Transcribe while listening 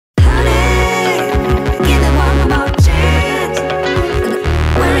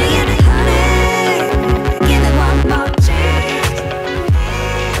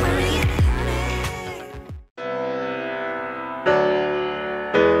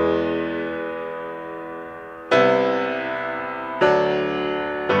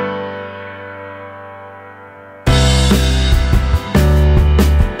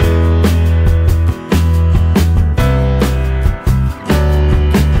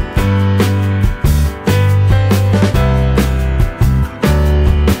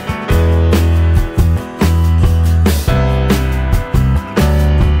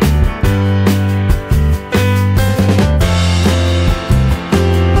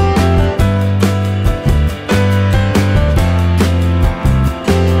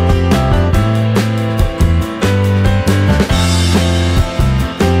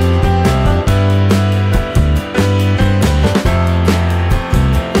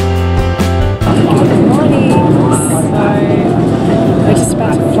Good morning. So we're just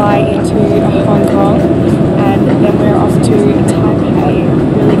about to fly into Hong Kong and then we're off to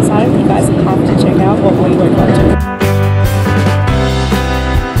Taipei. Really excited. You guys have to check out what we woke up to.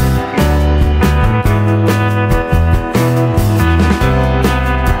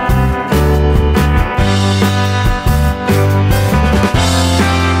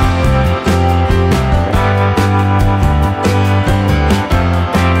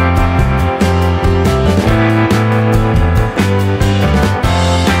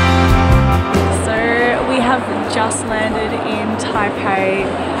 Just landed in Taipei.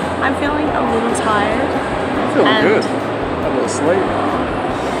 I'm feeling a little tired. I'm feeling good. Had a little sleep.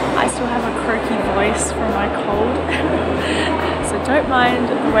 I still have a croaky voice from my cold. So don't mind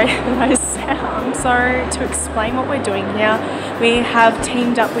the way that I sound. So to explain what we're doing here, we have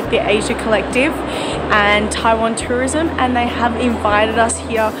teamed up with the Asia Collective and Taiwan Tourism, and they have invited us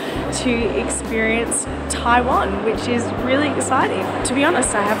here to experience Taiwan, which is really exciting. To be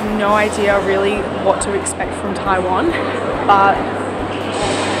honest, I have no idea really what to expect from Taiwan, but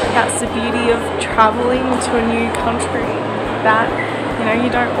that's the beauty of traveling to a new country, that you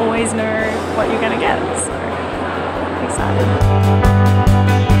don't always know what you're gonna get. So excited.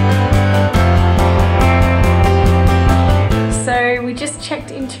 So we just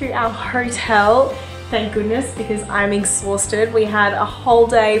checked into our hotel. Thank goodness, because I'm exhausted. We had a whole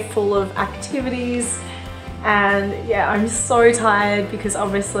day full of activities and yeah, I'm so tired because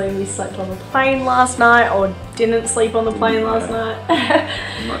obviously we slept on the plane last night, or didn't sleep on the plane last night.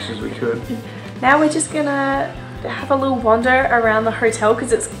 As much as we could. Now we're just gonna have a little wander around the hotel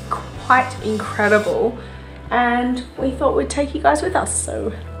because it's quite incredible and we thought we'd take you guys with us,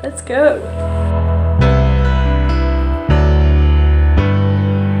 so let's go.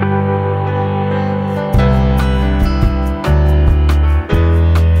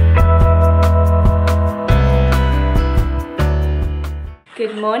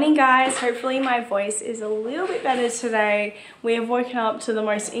 Good morning guys, hopefully my voice is a little bit better today. We have woken up to the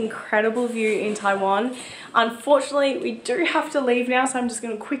most incredible view in Taiwan. Unfortunately, we do have to leave now, so I'm just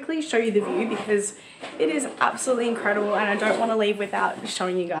going to quickly show you the view because it is absolutely incredible and I don't want to leave without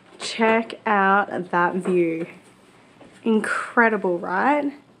showing you guys. Check out that view. Incredible,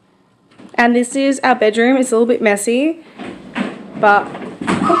 right? And this is our bedroom. It's a little bit messy, but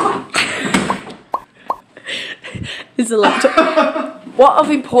this is a laptop. What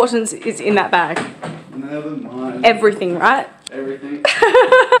of importance is in that bag? Never mind. Everything, right? Everything.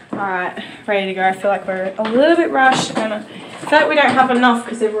 Alright, ready to go. I feel like we're a little bit rushed and I feel like we don't have enough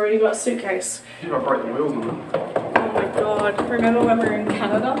because they've already got a suitcase. I broke the wheels on it. Oh my god. Remember when we were in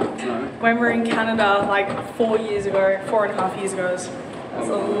Canada? No. When we were in Canada like 4 years ago, 4.5 years ago. That's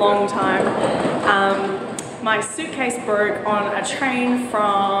a long time. My suitcase broke on a train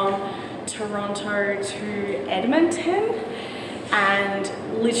from Toronto to Edmonton. And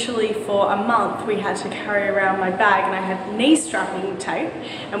literally for a month we had to carry around my bag, and I had knee strapping tape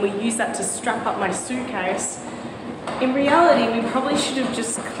and we used that to strap up my suitcase. In reality, we probably should have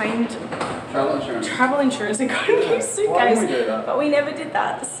just claimed travel insurance and got a new suitcase. Why did we do that? But we never did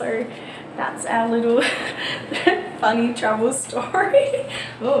that, so that's our little funny travel story.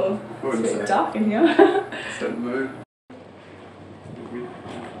 Oh, it's a bit dark in here. Don't move.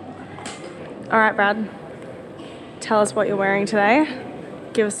 Alright Brad, tell us what you're wearing today.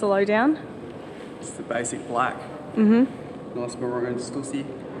 Give us the lowdown. It's the basic black. Mm-hmm. Nice maroon stussy.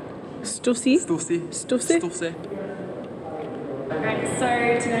 Stussy? Stussy. Stussy? Stussy. Alright, so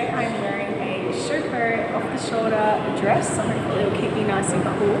today I'm wearing a Shoko off-the-shoulder dress, so hopefully it'll keep me nice and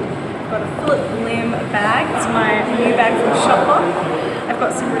cool. I've got a Philip Lim bag. It's my new bag from Shopper. I've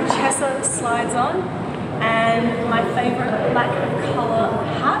got some Richessa slides on and my favourite black colour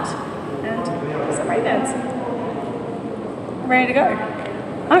hat and some Ray-Bans. Ready to go.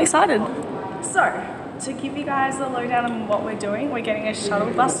 I'm excited. So, to give you guys the lowdown on what we're doing, we're getting a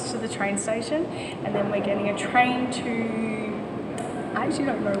shuttle bus to the train station and then we're getting a train to, I actually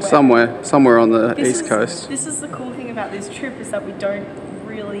don't know where. Somewhere on the east coast. This is the cool thing about this trip, is that we don't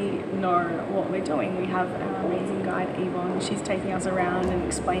really know what we're doing. We have our amazing guide Yvonne. She's taking us around and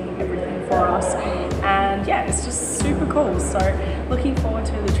explaining everything for us, and yeah, it's just super cool. So looking forward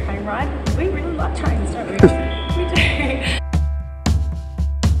to the train ride. We really like trains, don't we? We do.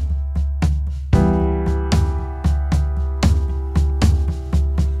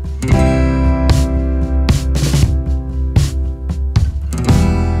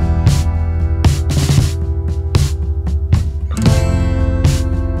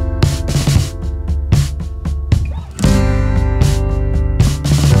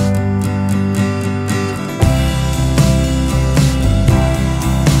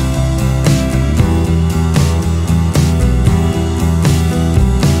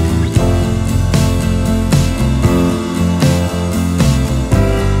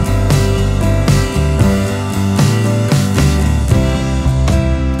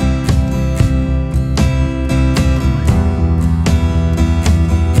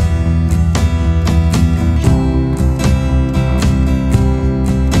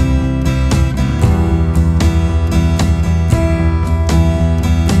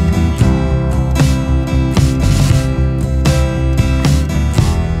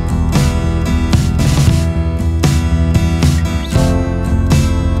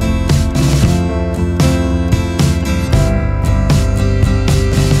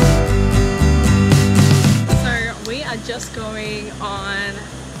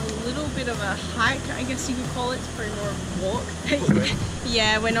 a hike, I guess you could call it. It's probably more of a walk.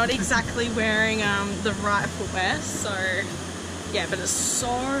 Yeah, we're not exactly wearing the right footwear, so yeah, but it's so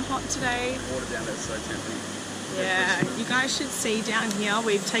hot today. Water down there is so tempting. Yeah, you guys should see down here,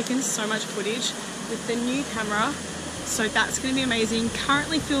 we've taken so much footage with the new camera, so that's going to be amazing.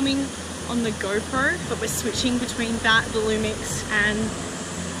 Currently filming on the GoPro, but we're switching between that, the Lumix, and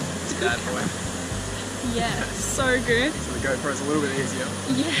It's a bad boy. yeah, so good. So the GoPro's a little bit easier.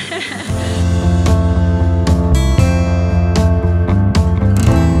 Yeah.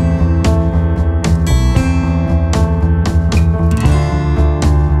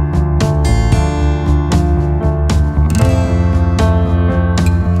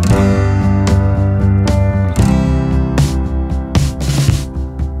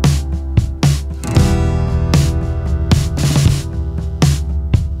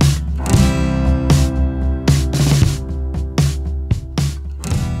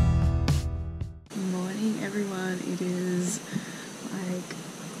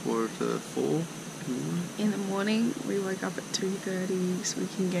 In the morning, we woke up at 2:30 so we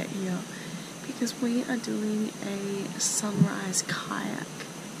can get here because we are doing a sunrise kayak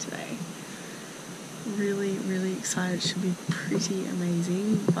today. Really, really excited. It should be pretty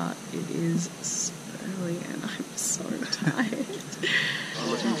amazing, but it is so early and I'm so tired.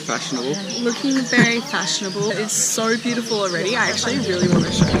 Looking fashionable. Looking very fashionable. It's so beautiful already. I actually really want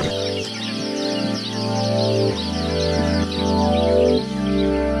to show you.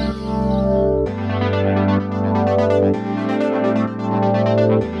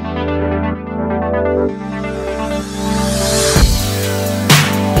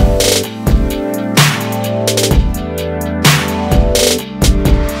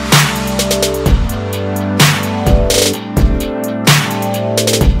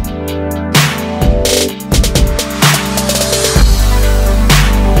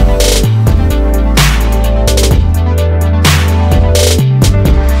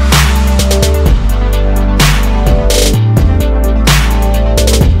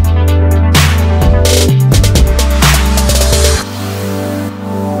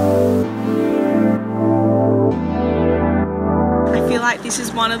 This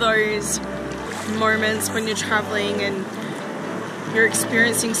is one of those moments when you're traveling and you're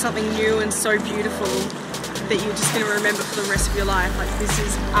experiencing something new and so beautiful that you're just going to remember for the rest of your life. Like, this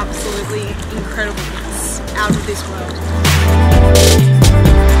is absolutely incredible. It's out of this world.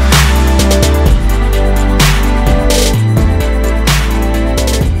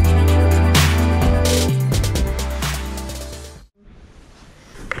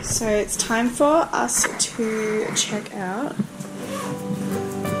 So it's time for us to check out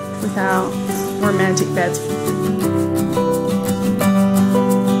with our romantic beds.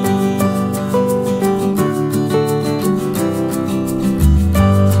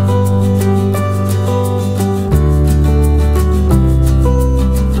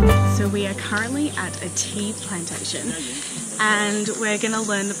 So we are currently at a tea plantation and we're going to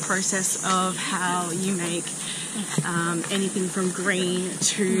learn the process of how you make anything from green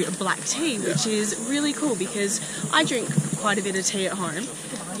to black tea, which is really cool because I drink quite a bit of tea at home,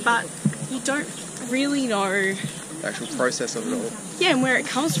 but you don't really know The actual process of it all. yeah, and where it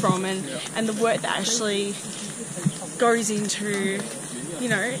comes from and the work that actually goes into, you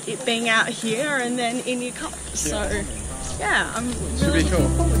know, it being out here and then in your cup. So yeah, I'm really looking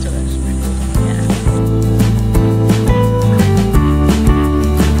forward to it. Yeah.